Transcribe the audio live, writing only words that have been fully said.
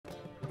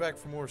back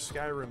for more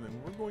Skyrim,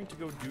 and we're going to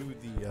go do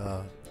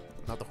the,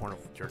 not the Horn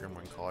of Jerome,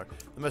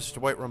 the message to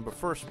Whiterun, but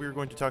first we're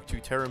going to talk to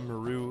Terem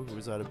Maru, who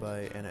was added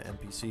by Anna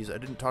NPCs. I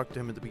didn't talk to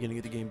him at the beginning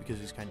of the game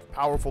because he's kind of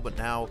powerful, but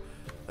now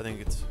I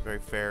think it's very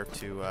fair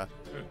to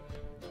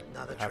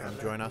have him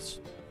join us.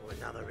 Or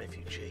another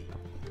refugee.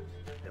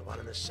 They're one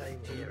and the same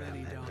here.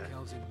 Many dark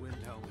elves in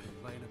Windhelm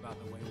complain about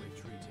the way we're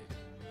treated.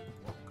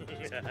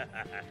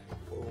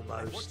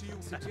 Almost. What do you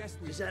suggest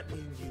we... Does that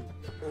mean you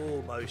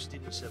almost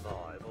didn't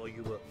survive, or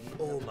you were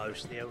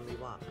almost the only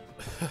one?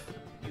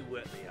 You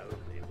weren't the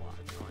only one,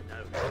 I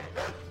know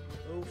that.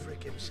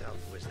 Ulfric himself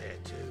was there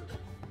too,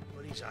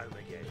 but he's home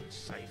again,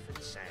 safe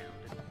and sound,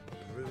 and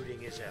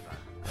brooding as ever.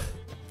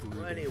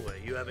 Well, anyway,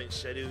 you haven't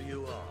said who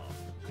you are.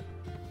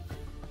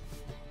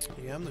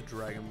 Yeah, I'm the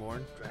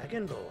Dragonborn.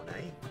 Dragonborn,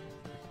 eh?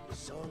 The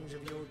songs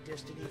of your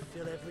destiny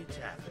fill every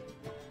tavern.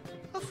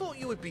 I thought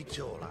you would be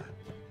taller,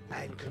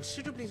 and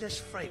considerably less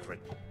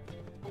fragrant.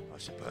 I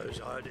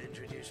suppose I'd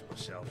introduce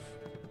myself.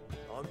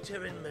 I'm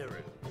Terem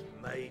Maru,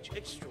 mage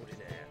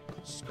extraordinaire,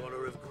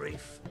 scholar of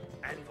grief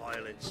and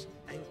violence,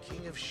 and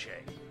king of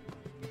shame.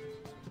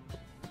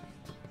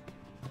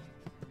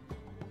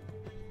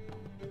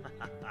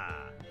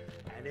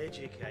 An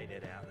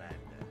educated outlander.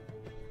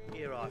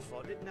 Here I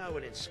thought that no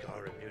one in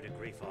Skyrim knew the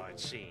grief I had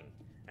seen,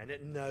 and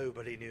that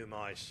nobody knew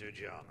my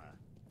Sujama.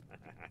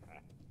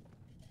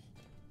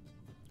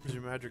 Is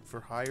your magic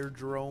for hire,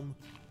 Jerome?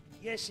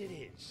 Yes, it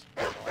is.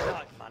 I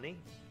like money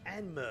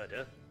and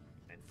murder,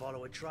 and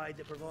follow a trade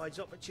that provides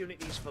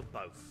opportunities for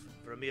both.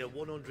 For a mere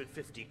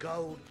 150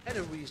 gold and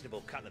a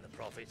reasonable cut of the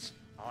profits,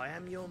 I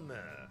am your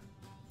mer.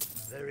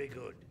 Very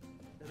good.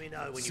 Let me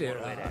know when you want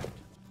to head out.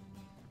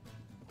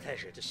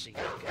 Pleasure to see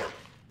you again.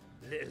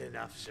 Little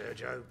enough,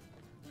 Sergio.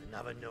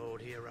 Another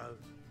Nord hero.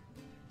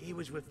 He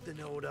was with the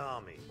Nord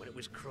army when it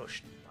was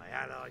crushed. My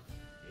ally,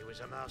 he was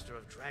a master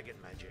of dragon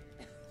magic.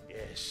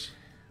 Yes.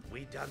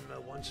 We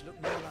Dunmer once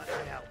looked more like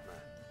the Outmer.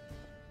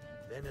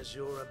 Then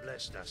Azura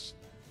blessed us,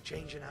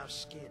 changing our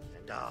skin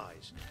and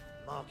eyes,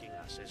 marking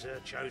us as her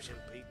chosen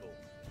people.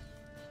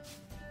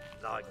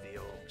 Like the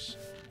Orcs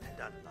and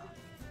Dunmer.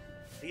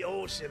 The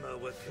Orsimer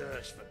were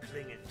cursed for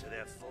clinging to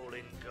their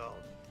fallen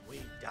god. We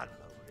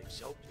Dunmer were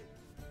exalted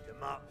to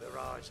mark the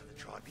rise of the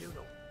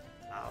tribunal,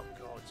 our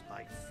gods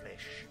made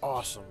flesh.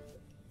 Awesome.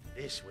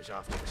 This was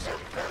after the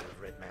second battle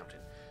of Red Mountain,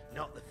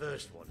 not the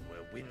first one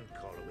where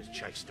Windcaller was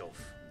chased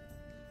off.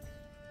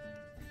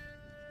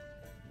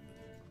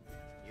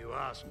 You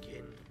ask,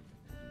 kin.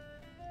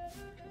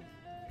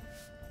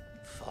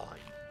 Fine.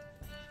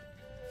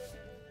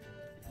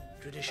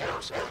 Tradition, I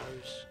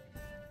suppose.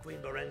 Queen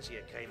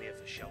Berenzia came here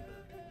for shelter.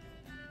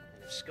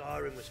 And if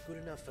Skyrim was good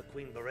enough for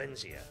Queen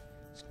Berenzia,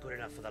 it's good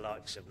enough for the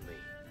likes of me.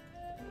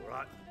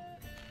 Alright?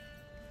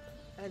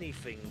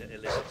 Anything that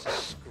elicits a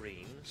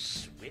scream,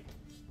 swit.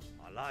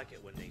 I like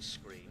it when they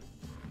scream.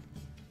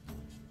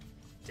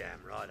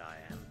 Damn right I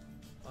am.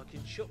 I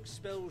can chuck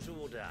spells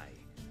all day.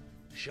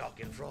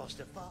 Shock and frost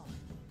are fine.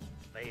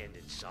 They end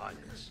in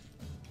silence.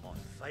 My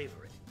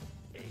favourite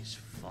is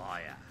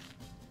fire.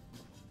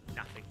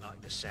 Nothing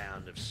like the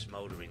sound of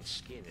smouldering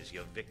skin as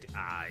your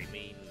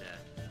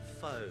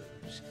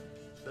foes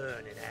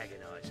burn in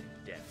agonising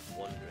death,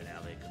 wondering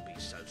how they could be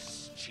so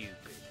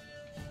stupid.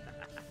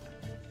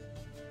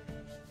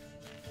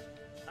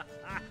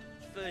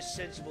 First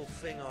sensible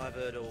thing I've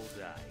heard all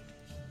day.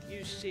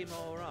 You seem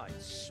alright,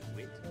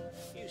 Swit.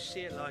 You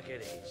see it like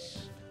it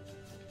is.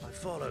 I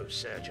follow,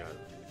 Sergio.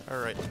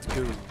 Alright, let's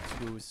go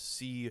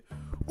see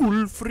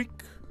Ulfric.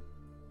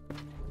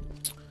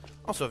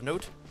 Also of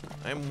note,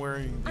 I'm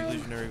wearing the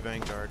Legionary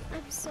Vanguard.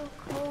 I'm so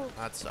cold.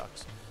 That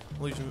sucks.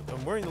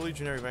 I'm wearing the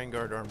Legionary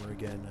Vanguard armor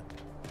again,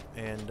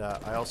 and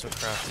I also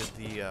crafted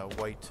the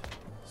white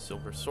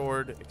silver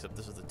sword, except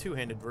this is the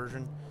two-handed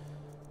version.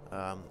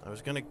 I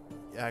was gonna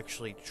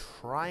actually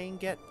try and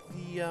get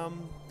the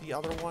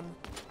other one,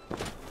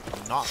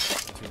 not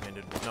the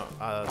two-handed, no,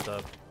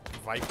 the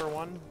Viper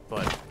one,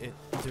 but it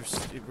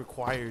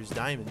requires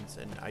diamonds,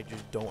 and I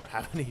just don't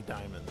have any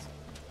diamonds.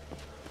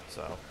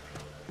 So.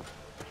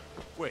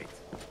 Wait,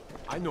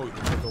 I know you.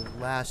 For the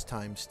last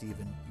time,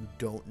 Steven, you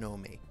don't know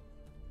me.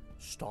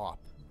 Stop.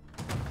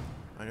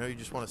 I know you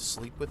just want to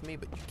sleep with me,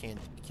 but you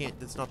can't,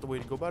 that's not the way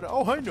to go about it.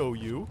 Oh, I know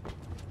you.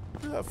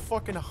 You're that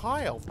fucking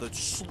high elf that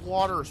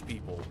slaughters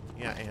people.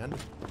 Yeah, and?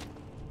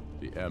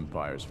 The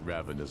Empire's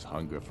ravenous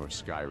hunger for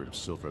Skyrim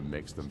silver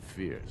makes them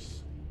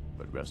fierce.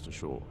 But rest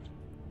assured,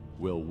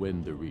 we'll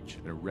win the Reach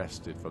and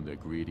wrest it from their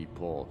greedy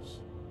paws.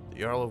 The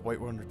Jarl of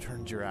Whiterun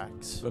returns your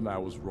axe. Then I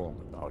was wrong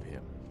about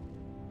him.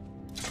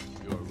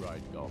 You're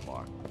right,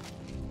 Galmark.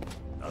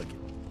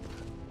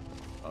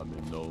 I'm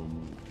a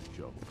known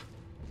joke.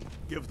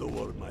 Give the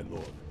word, my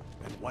lord,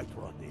 and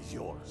Whiterun is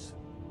yours.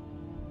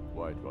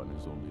 Whiterun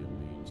is only a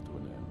means to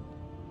an end.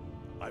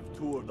 I've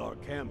toured our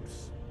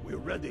camps. We're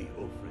ready,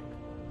 Ulfric.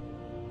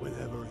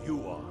 Whenever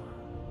you are.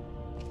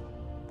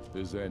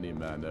 Is any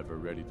man ever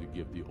ready to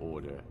give the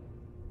order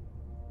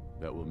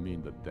that will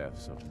mean the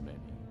deaths of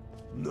many?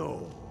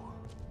 No,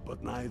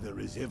 but neither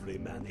is every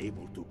man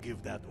able to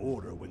give that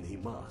order when he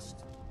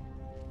must.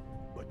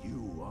 But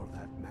you You are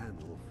that man,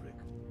 Ulfric.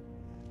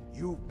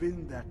 You've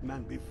been that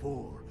man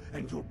before,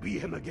 and you'll be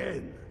him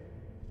again.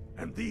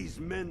 And these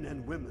men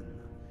and women,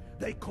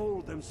 they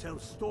call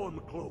themselves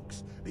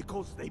Stormcloaks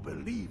because they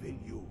believe in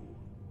you.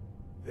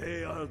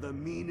 They are the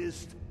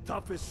meanest,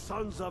 toughest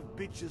sons of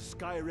bitches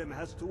Skyrim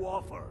has to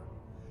offer.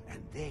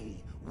 And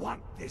they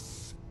want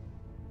this.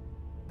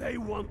 They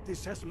want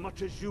this as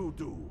much as you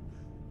do.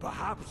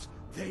 Perhaps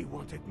they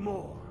want it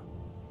more.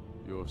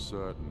 You're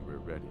certain we're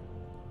ready?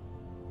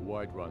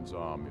 Whiterun's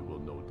army will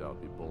no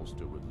doubt be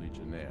bolstered with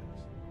legionnaires.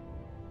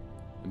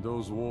 And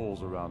those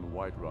walls around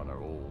Whiterun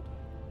are old,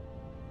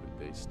 but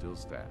they still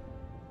stand.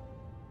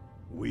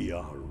 We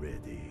are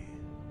ready.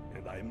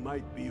 And I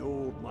might be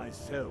old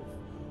myself,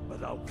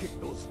 but I'll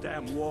kick those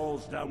damn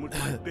walls down with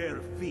my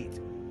bare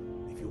feet.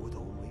 If you would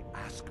only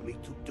ask me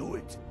to do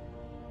it.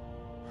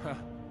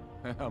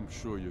 I'm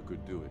sure you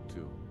could do it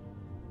too.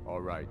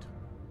 All right.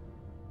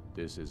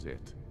 This is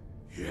it.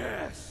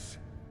 Yes!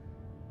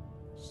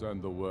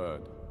 Send the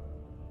word.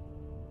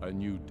 A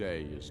new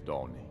day is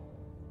dawning,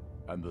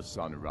 and the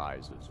sun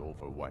rises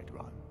over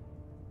Whiterun.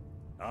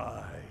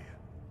 Aye,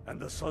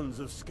 and the sons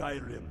of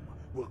Skyrim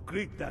will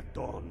greet that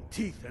dawn,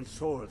 teeth and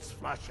swords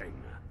flashing.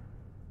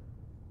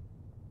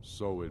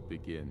 So it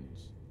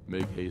begins.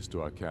 Make haste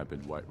to our camp in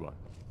Whiterun.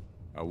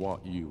 I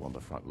want you on the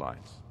front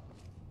lines.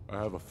 I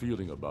have a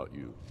feeling about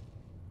you.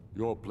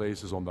 Your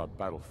place is on that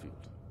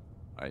battlefield.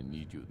 I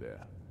need you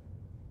there.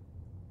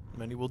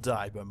 Many will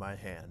die by my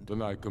hand.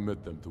 Then I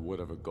commit them to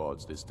whatever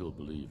gods they still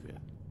believe in.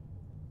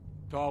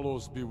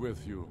 Talos be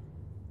with you.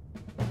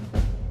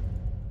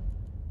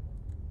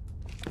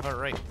 All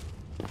right.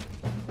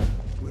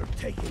 We're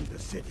taking the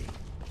city.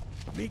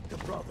 Meet the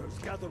brothers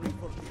gathering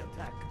for the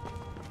attack.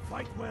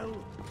 Fight well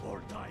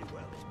or die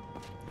well.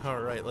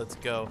 All right, let's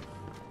go.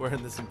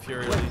 Wearing this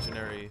Imperial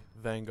Legionary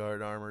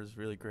Vanguard armor is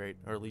really great.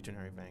 Or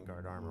Legionary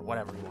Vanguard armor,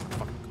 whatever you want to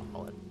fucking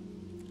call it.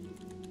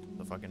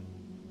 The fucking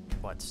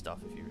butt stuff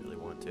if you really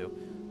want to.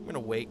 I'm gonna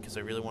wait because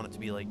I really want it to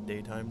be like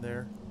daytime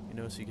there, you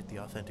know, so you get the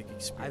authentic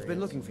experience. I've been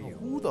looking for you.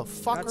 Who the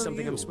fuck Got are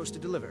something you? I'm supposed to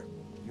deliver.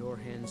 Your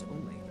hands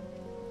only.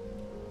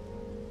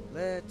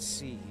 Let's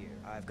see here.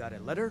 I've got a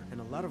letter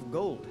and a lot of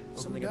gold.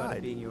 Something about it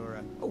died? being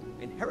your, oh,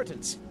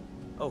 inheritance.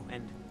 Oh,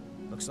 and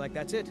looks like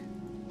that's it.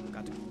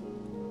 Got to.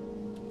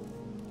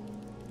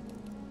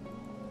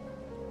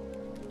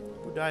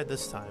 Who died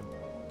this time?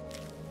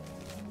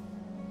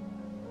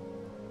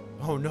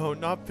 Oh no,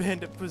 not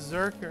Bandit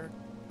Berserker.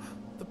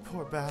 The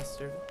poor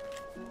bastard.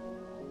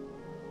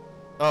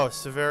 Oh,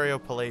 Severio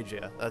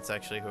Pelagia. That's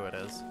actually who it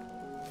is.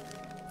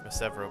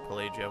 Severo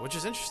Pelagia, which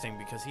is interesting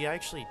because he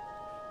actually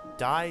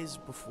dies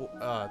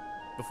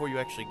before you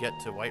actually get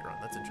to Whiterun.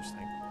 That's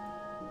interesting.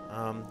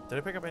 Did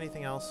I pick up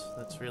anything else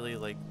that's really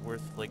like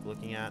worth like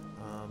looking at?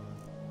 I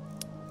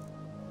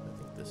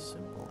think the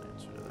simple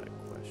answer to that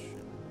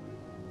question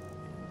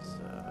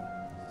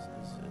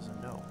is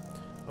a no.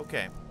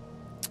 Okay,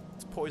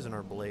 let's poison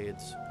our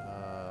blades.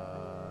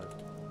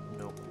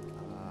 Nope.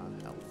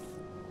 Health.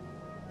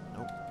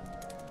 Nope.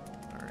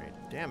 All right,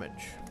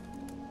 damage.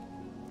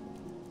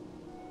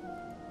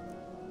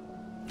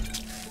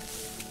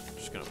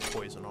 Just gonna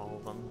poison all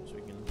of them so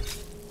we can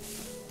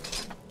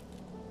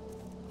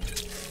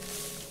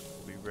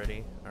be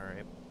ready. All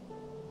right.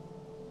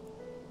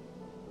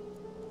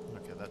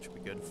 Okay, that should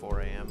be good. 4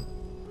 a.m.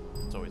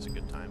 It's always a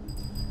good time.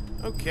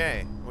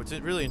 Okay. What's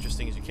really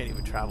interesting is you can't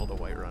even travel to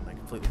Whiterun. I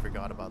completely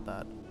forgot about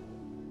that.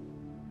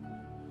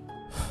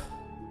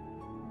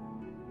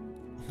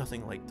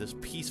 Nothing like this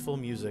peaceful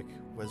music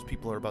as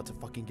people are about to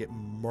fucking get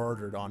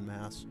murdered en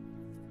masse.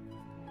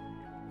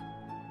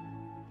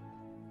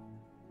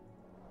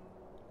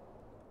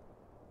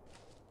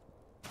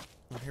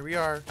 And here we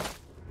are.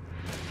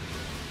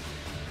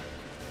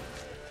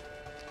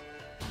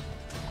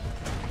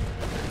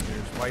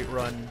 There's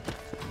Whiterun.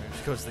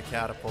 There goes the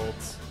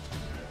catapults.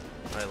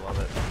 I love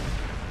it.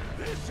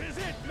 This is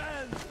it,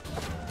 man!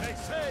 They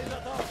say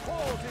that our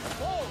cause is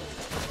false,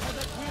 and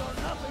that we are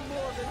nothing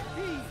more than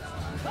thieves,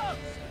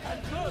 thugs, and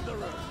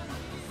murderers.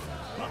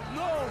 But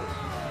no!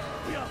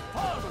 We are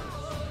farmers!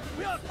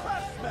 We are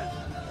craftsmen!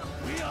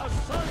 We are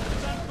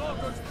sons and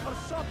daughters of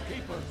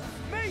shopkeepers,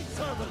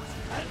 maidservants,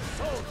 and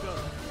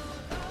soldiers!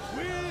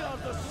 We are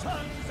the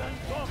sons and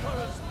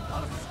daughters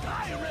of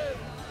Skyrim!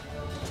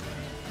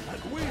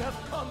 And we have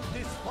come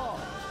this far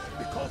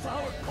because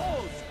our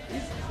cause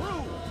is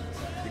true,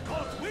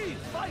 because we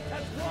fight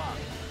as one,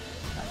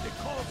 and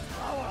because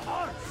our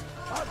hearts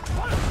are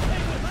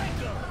bursting with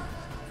anger.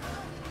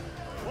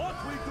 What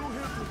we do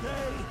here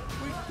today,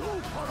 we do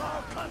for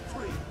our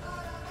country,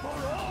 for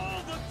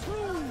all the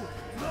true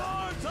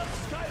lords of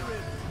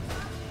Skyrim.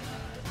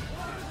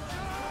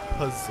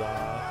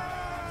 Huzzah.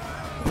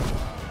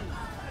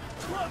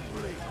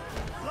 Trembling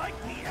like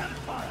the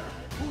Empire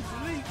whose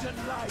legion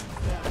lies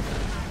there.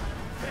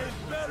 They've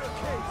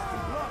barricades to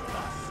block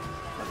us,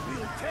 but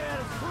we'll tear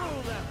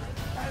through them,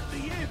 and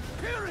the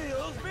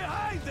Imperials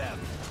behind them.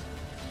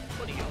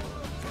 What are you,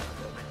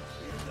 gentlemen?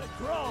 In the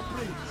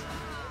drawbridge.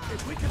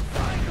 If we can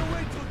find a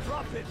way to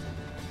drop it,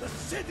 the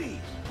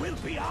city will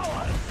be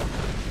ours.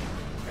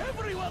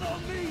 everyone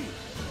on me!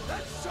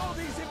 Let's show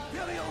these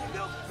Imperial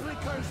milk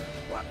drinkers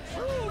what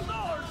true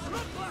lords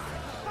look like!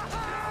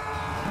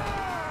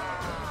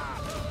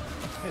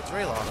 Hey, it's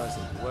Raylock.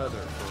 Pleasant weather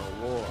for a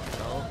war,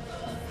 no?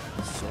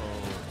 So,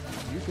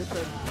 you get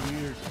that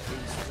weird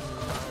taste in your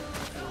mouth?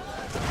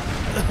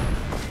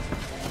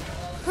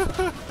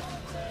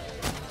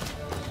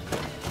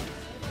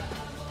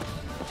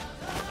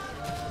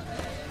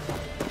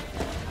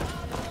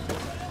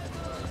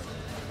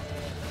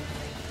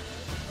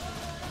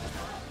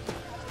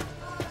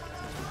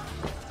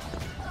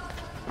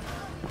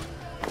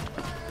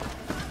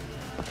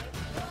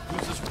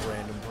 Who's this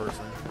random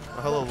person?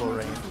 Oh, hello,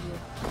 Lorraine.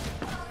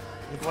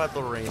 I'm glad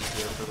Lorraine's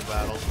here for the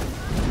battle.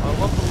 I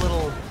love the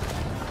little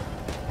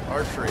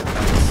archery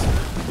effects.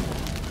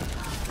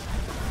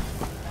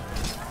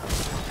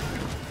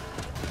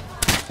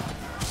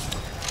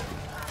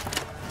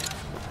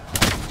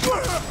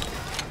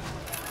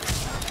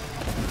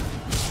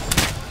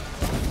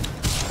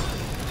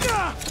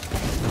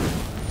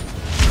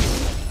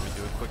 Let me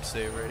do a quick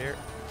save right here.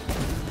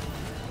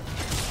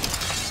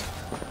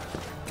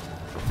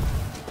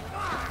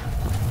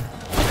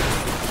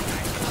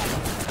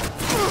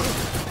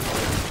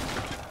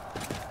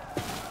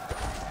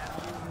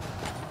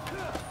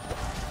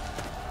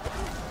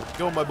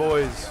 Go, my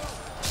boys.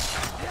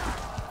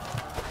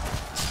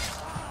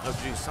 Oh,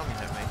 geez, something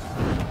hit me.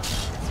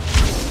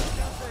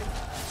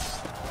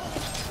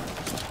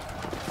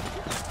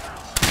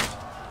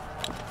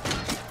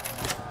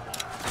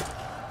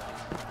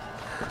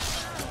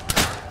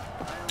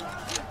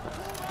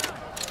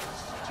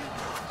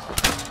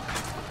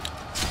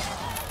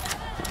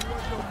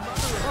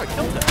 Oh, I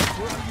killed that.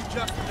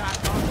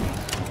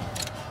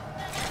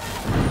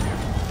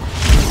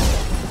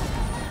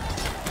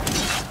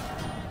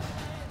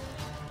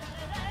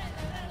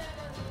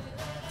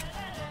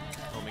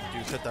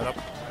 Hit that up,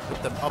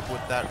 hit them up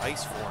with that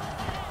ice form.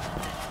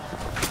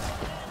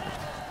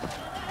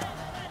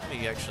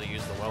 He actually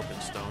used the Welcome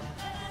Stone.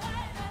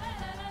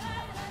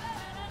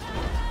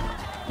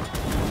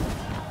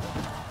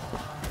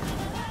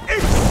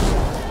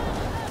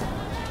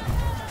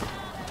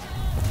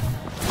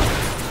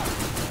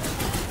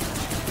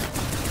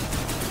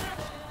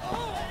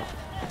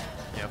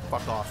 Yeah,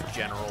 fuck off,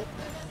 General.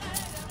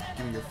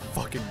 Give me your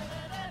fucking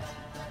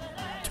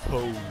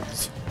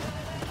toes.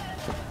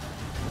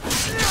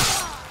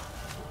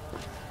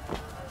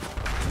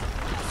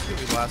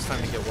 Last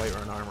time to get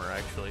Whiterun armor,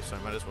 actually, so I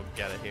might as well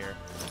get it here.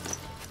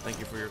 Thank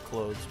you for your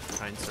clothes,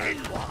 kind sir.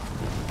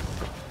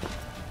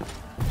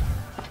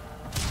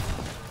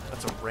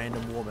 That's a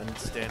random woman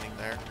standing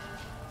there.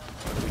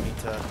 What do we need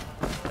to...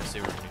 I see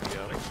where we need to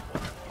go.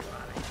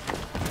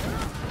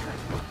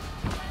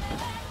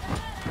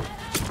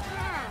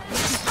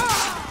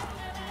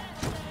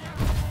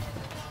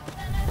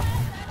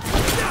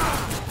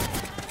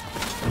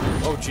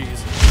 Oh,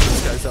 jeez.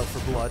 This guy's out for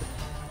blood.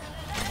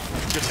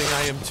 Good thing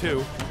I am,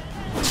 too.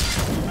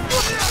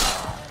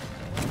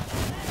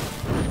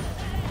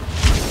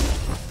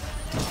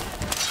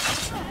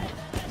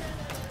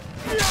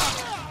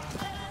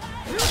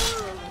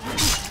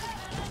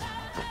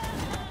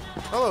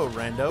 Hello,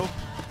 Rando.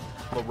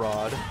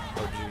 Larod.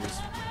 Oh, jeez.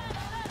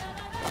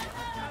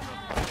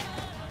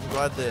 I'm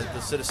glad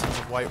the citizens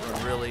of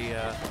Whiterun really,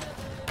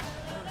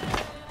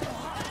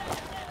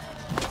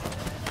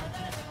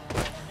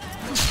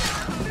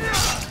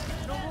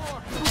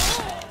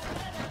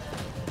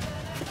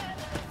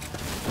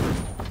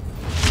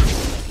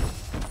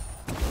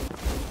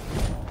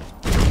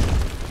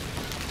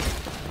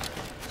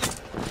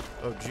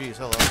 Oh, jeez,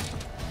 hello.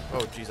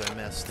 Oh, jeez, I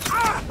missed.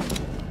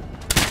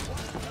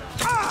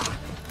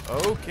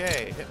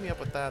 Okay, hit me up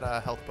with that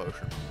health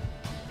potion.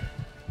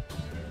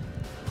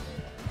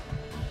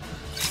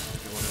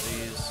 Do one of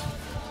these.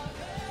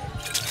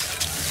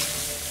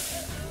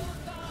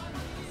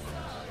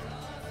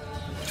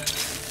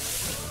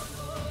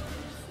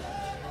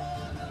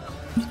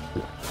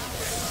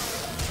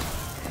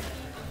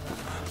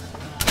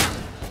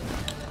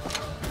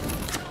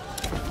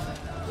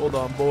 Hold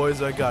on,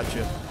 boys, I got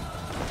you.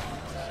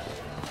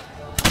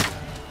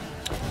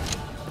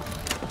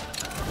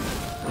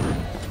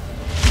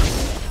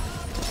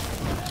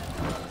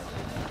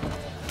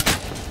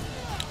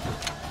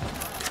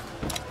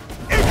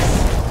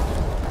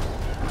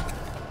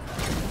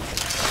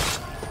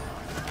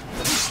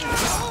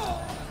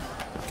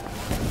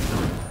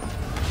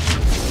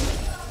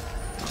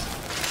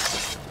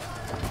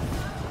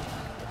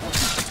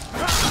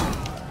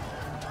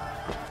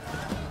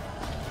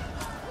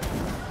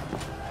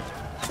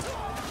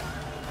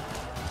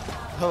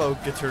 Hello,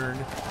 Gittern.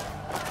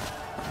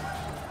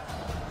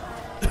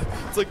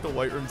 It's like the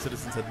Whiterun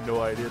citizens had no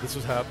idea this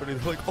was happening.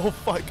 They're like, oh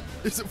fuck,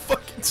 there's a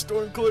fucking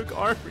Stormcloak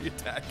army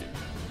attacking.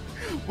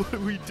 What do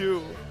we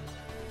do?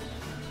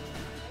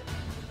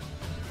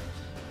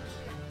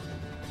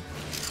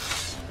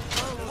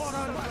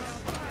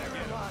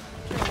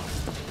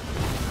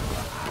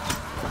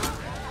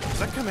 Is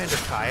that Commander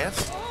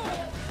Caius?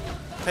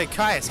 Hey,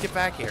 Caius, get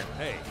back here.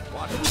 Hey,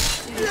 watch.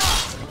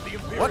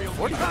 What?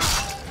 40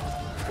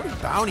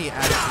 bounty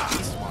added to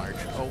Eastmark.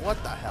 Oh, what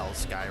the hell,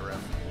 Skyrim?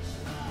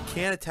 You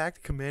can't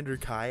attack Commander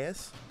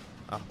Caius?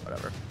 Oh,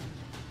 whatever.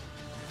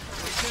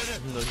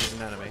 Even though he's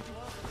an enemy.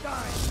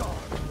 Die, dog!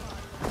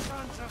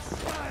 Sons of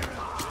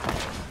Skyrim!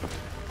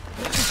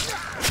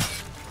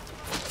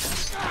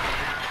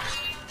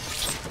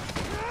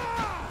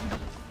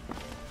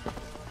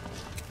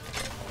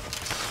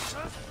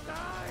 Just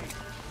die!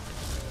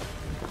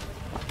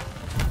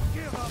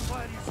 Give up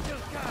while you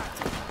still can!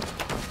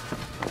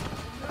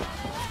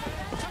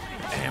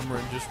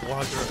 Amron just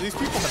walked around. These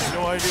people have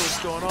no idea what's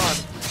going on.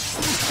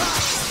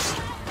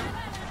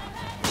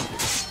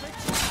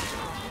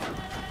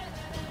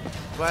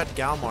 Glad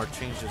Galmar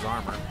changed his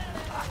armor.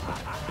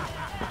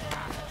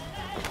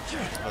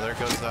 Oh, there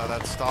goes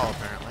that stall,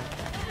 apparently.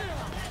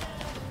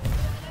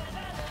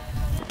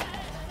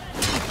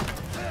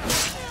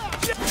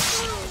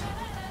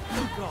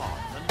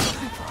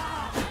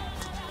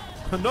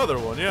 Another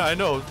one, yeah, I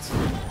know.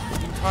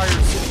 The entire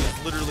city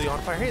is literally on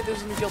fire. Hey,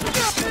 there's a new guild.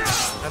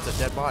 That's a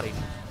dead body.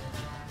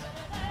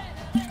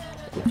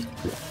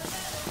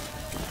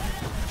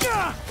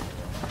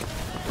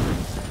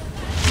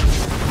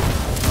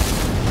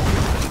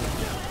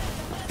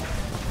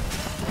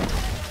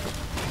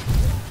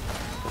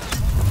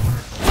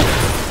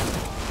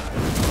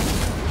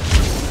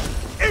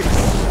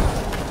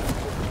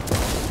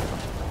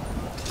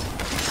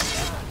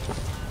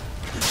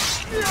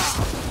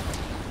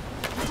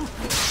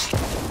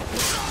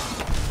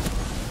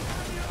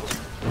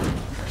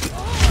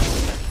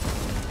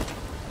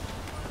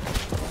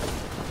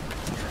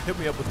 Hit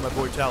me up with my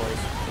boy Talos.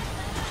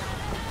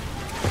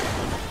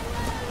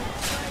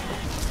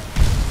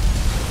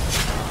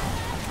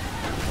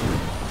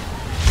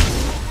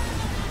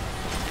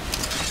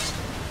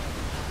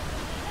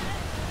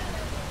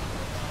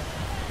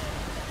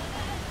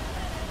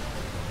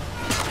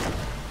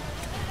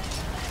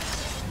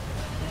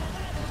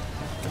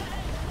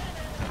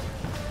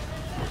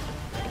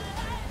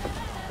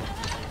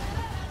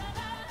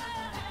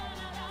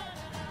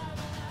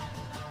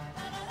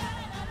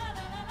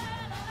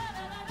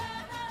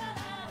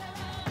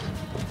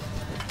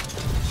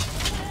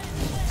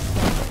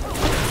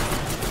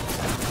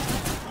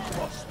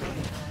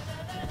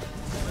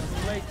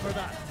 For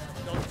that,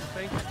 don't you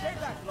think? Take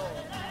that, Lord.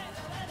 I'll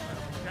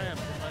be damned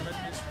if I let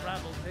this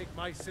rabble take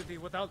my city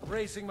without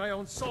raising my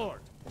own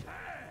sword.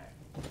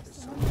 Is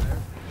someone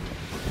there?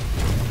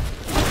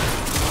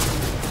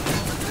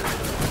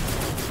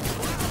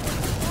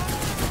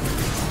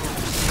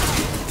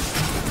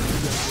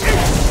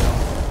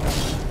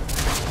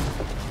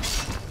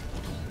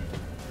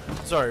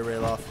 Sorry,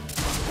 Rayloff.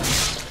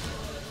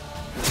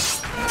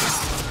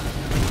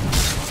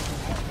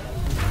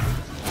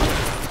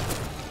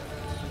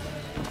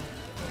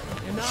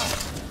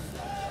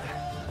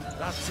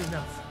 That's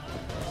enough.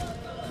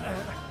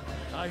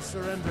 I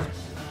surrender.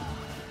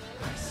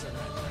 I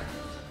surrender.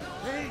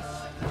 Peace!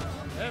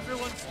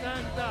 Everyone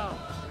stand down.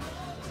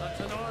 Such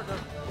an order.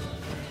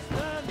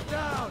 Stand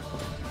down!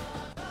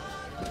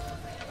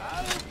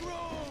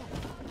 Balgruuf!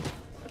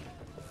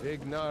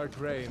 Vignar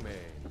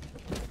Greymane.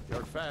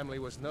 Your family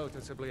was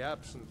noticeably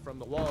absent from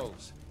the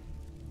walls.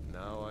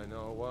 Now I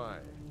know why.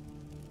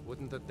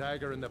 Wouldn't a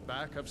dagger in the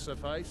back have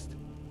sufficed?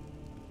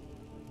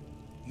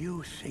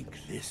 You think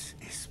this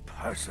is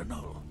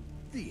personal?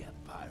 The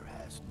Empire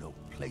has no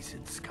place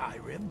in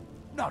Skyrim.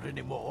 Not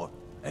anymore.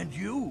 And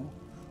you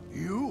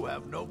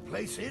have no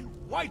place in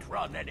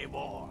Whiterun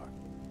anymore.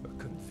 A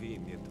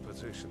convenient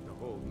position to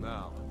hold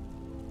now.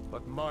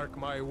 But mark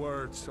my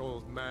words,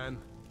 old man.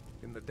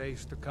 In the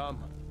days to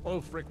come,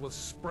 Ulfric will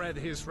spread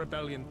his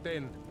rebellion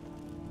thin.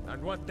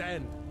 And what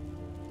then?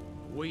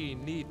 We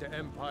need the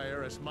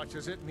Empire as much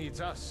as it needs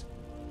us.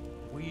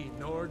 We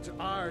Nords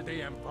are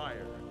the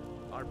Empire.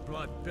 Our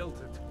blood built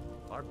it.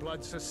 Our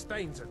blood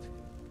sustains it.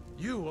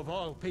 You, of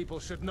all people,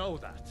 should know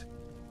that.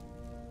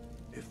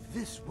 If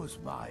this was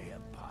my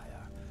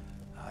empire,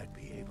 I'd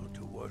be able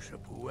to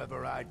worship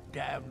whoever I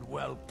damned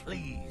well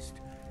pleased.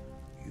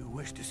 You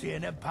wish to see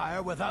an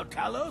empire without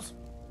Talos?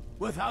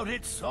 Without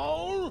its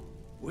soul?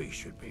 We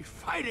should be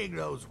fighting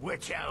those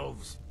witch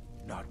elves,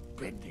 not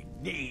bending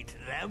knee to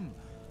them.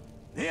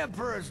 The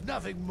Emperor's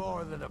nothing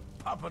more than a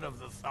puppet of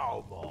the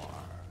Thalmor.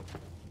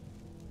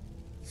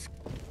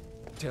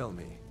 Tell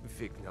me,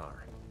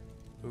 Vignar,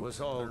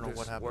 was all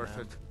this worth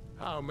it?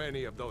 How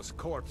many of those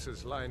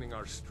corpses lining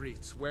our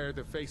streets wear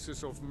the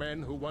faces of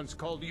men who once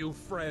called you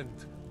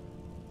friend?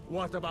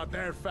 What about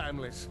their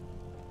families?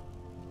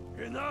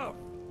 Enough!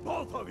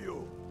 Both of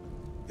you!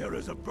 There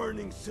is a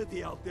burning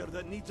city out there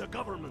that needs a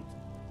government.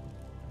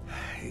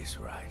 He's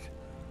right.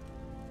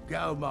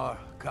 Galmar,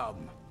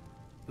 come.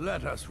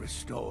 Let us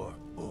restore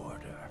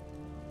order.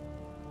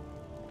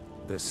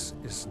 This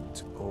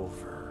isn't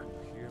over.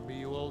 Hear me,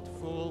 you old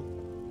fool?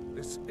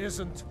 This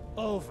isn't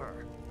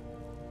over.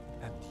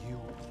 And you,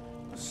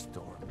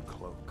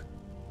 Stormcloak.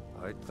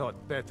 I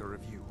thought better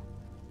of you.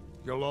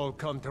 You'll all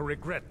come to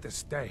regret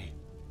this day.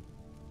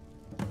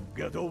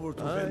 Get over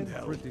to I'm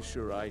Vendel. pretty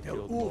sure I Tell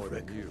killed more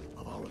Ulfric than you.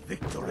 of our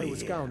victory I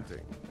was here.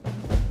 counting.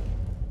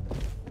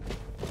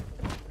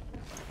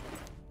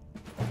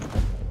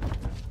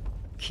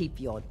 keep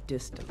your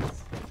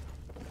distance.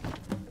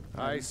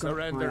 I Got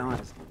surrender. my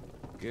eyes.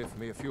 Give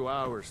me a few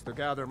hours to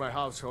gather my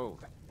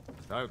household.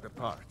 I'll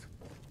depart.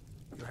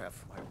 You have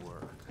my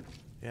word.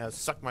 Yeah,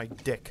 suck my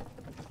dick.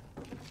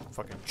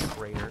 Fucking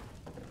traitor.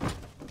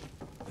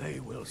 They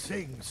will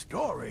sing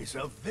stories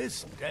of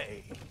this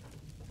day.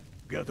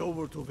 Get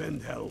over to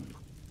Windhelm.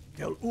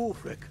 Tell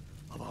Ulfric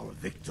of our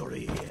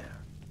victory here.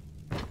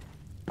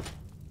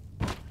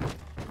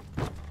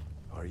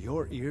 Are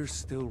your ears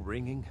still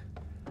ringing?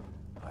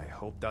 I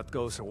hope that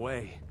goes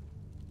away.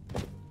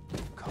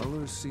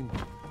 Colors seem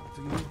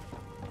to you?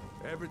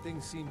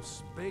 Everything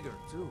seems bigger,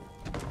 too.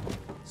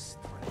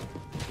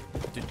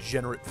 Strange.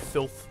 Degenerate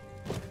filth.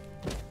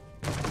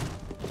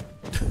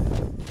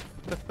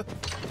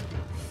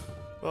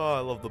 Oh, I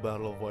love the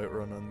Battle of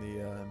Whiterun on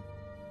the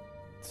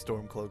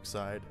Stormcloak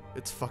side.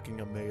 It's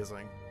fucking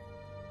amazing.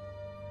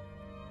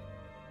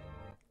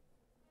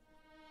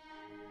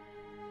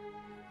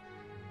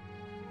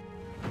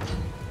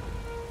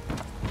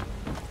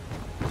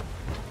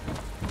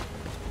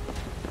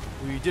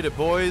 We did it,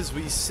 boys.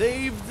 We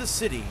saved the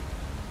city.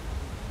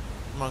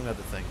 Among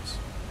other things.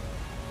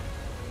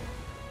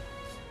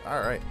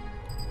 Alright.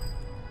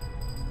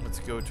 Let's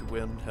go to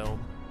Windhelm.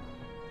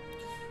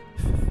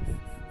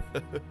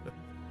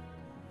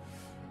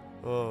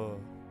 Oh.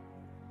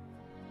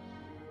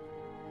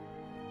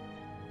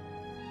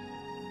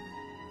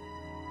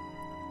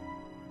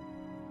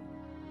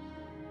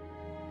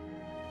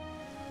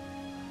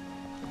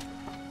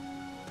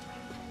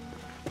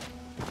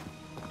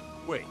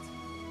 Wait,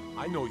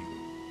 I know you.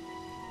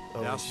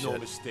 Holy That's no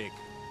shit. mistake.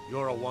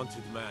 You're a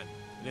wanted man,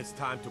 and it's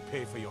time to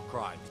pay for your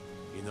crimes.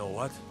 You know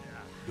what?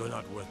 You're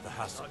not worth the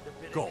hassle.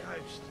 Go.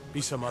 Be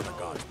some other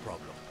god's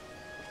problem.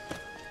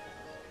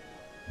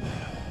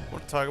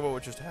 Want to talk about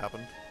what just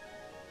happened?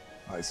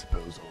 I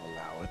suppose I'll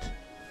allow it.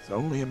 It's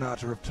only a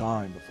matter of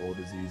time before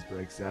disease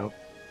breaks out.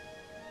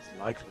 It's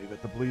likely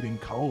that the bleeding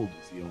cold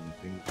is the only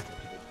thing that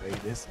kept it at bay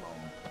this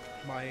long.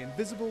 My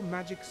invisible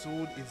magic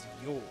sword is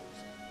yours.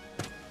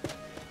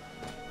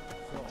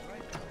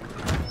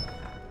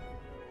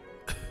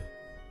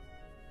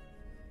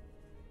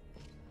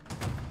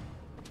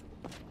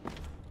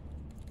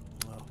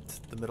 Oh, it's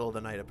the middle of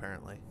the night,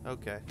 apparently.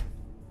 Okay.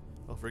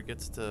 Ulfric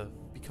gets to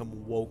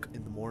become woke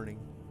in the morning.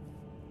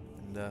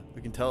 And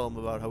we can tell him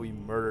about how he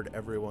murdered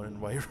everyone in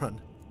Whiterun.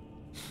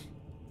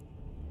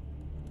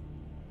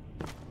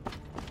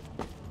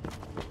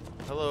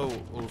 Hello,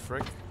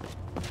 Ulfric.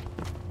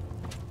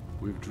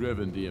 We've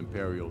driven the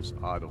Imperials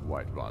out of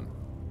Whiterun.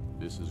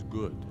 This is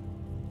good.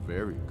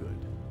 Very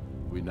good.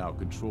 We now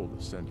control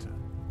the center.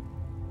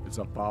 It's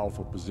a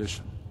powerful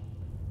position.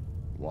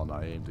 One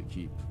I aim to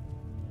keep.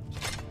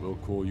 We'll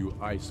call you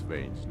Ice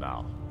Veins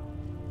now.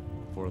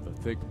 For the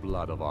thick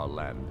blood of our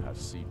land has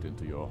seeped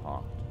into your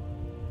heart.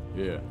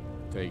 Here,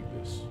 take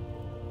this.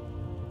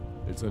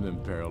 It's an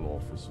Imperial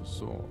officer's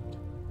sword.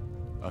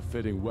 A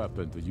fitting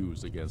weapon to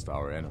use against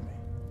our enemy.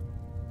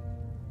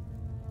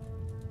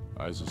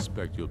 I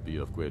suspect you'll be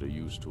of greater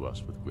use to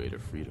us with greater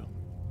freedom.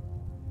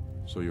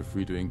 So you're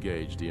free to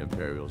engage the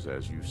Imperials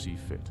as you see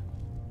fit.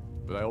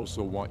 But I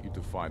also want you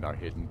to find our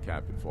hidden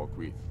camp in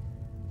Balgruuf.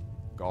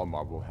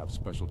 Galmar will have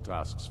special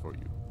tasks for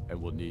you,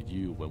 and will need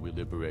you when we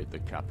liberate the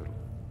capital.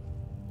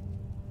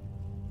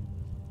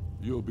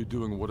 You'll be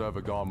doing whatever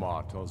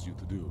Galmar tells you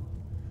to do,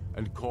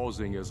 and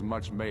causing as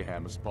much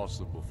mayhem as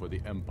possible for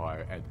the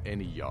Empire and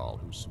any Jarl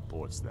who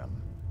supports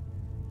them.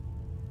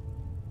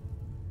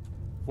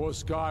 For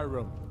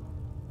Skyrim.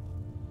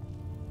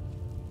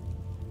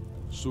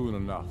 Soon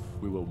enough,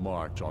 we will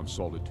march on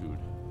Solitude,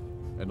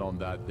 and on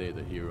that day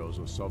the heroes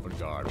of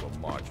Sovngarde will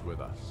march with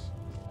us.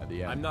 And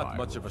the Empire I'm not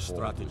much of will a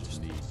fall to its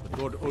strategist, knees. but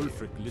Lord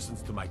Ulfric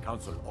listens to my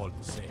counsel all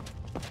the same.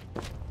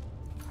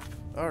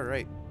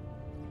 Alright.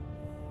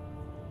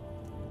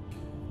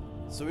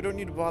 So we don't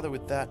need to bother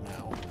with that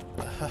now.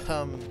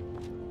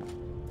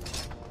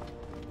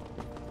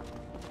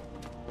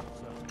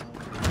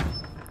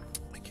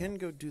 I can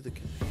go do the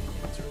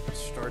companions, or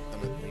start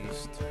them at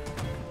least.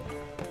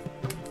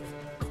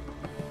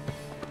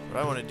 What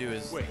I want to do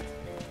is... Wait,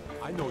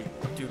 I know you.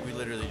 Dude, we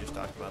literally just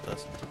talked about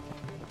this.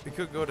 We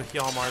could go to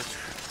Hjalmark.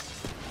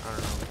 I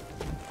don't know.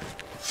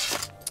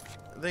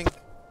 I think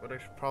what I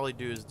should probably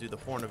do is do the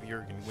Horn of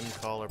Jurgen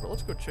Windcaller, but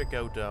let's go check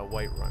out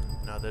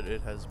Whiterun now that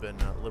it has been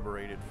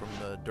liberated from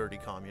the dirty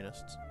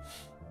communists.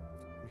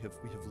 We have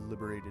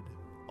liberated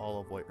all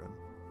of Whiterun.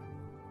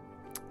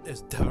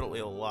 There's definitely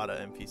a lot of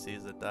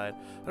NPCs that died.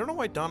 I don't know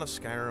why Dawn of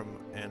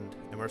Skyrim and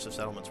Immersive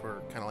Settlements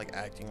were kind of like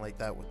acting like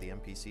that with the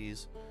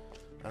NPCs.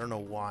 I don't know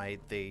why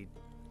they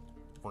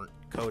weren't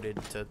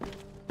coded to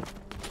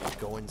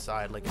go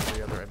inside like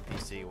every other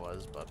NPC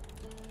was, but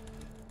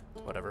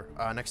whatever.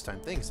 Next time.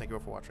 Thanks. Thank you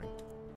all for watching.